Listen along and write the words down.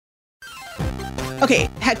Okay,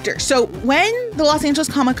 Hector. So when the Los Angeles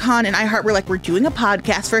Comic-Con and iHeart were like, we're doing a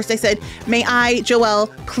podcast, first I said, may I,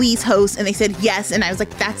 Joelle, please host? And they said yes. And I was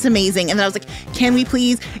like, that's amazing. And then I was like, can we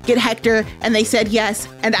please get Hector? And they said yes.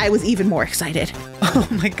 And I was even more excited. Oh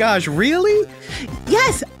my gosh, really?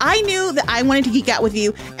 Yes, I knew that I wanted to geek out with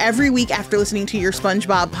you every week after listening to your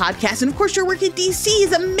SpongeBob podcast. And of course, your work at DC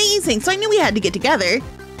is amazing. So I knew we had to get together.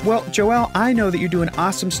 Well, Joelle, I know that you're doing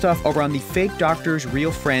awesome stuff over on the Fake Doctors,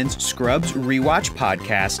 Real Friends Scrubs Rewatch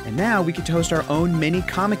podcast, and now we get to host our own mini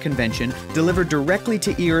comic convention delivered directly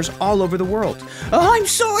to ears all over the world. Oh, I'm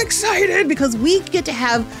so excited because we get to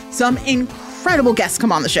have some incredible guests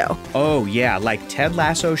come on the show. Oh, yeah, like Ted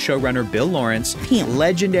Lasso showrunner Bill Lawrence,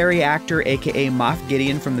 legendary actor aka Moff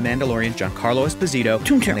Gideon from The Mandalorian, Giancarlo Esposito,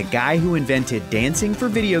 and the guy who invented dancing for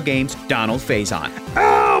video games, Donald Faison.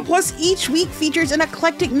 Oh, plus each week features an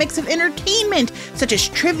eclectic mix of entertainment, such as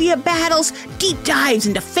trivia battles, deep dives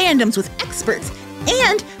into fandoms with experts,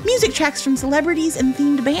 and music tracks from celebrities and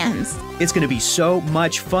themed bands. It's going to be so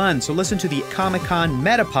much fun, so listen to the Comic-Con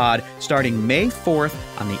Metapod starting May 4th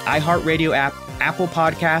on the iHeartRadio app, Apple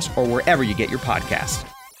Podcasts, or wherever you get your podcasts.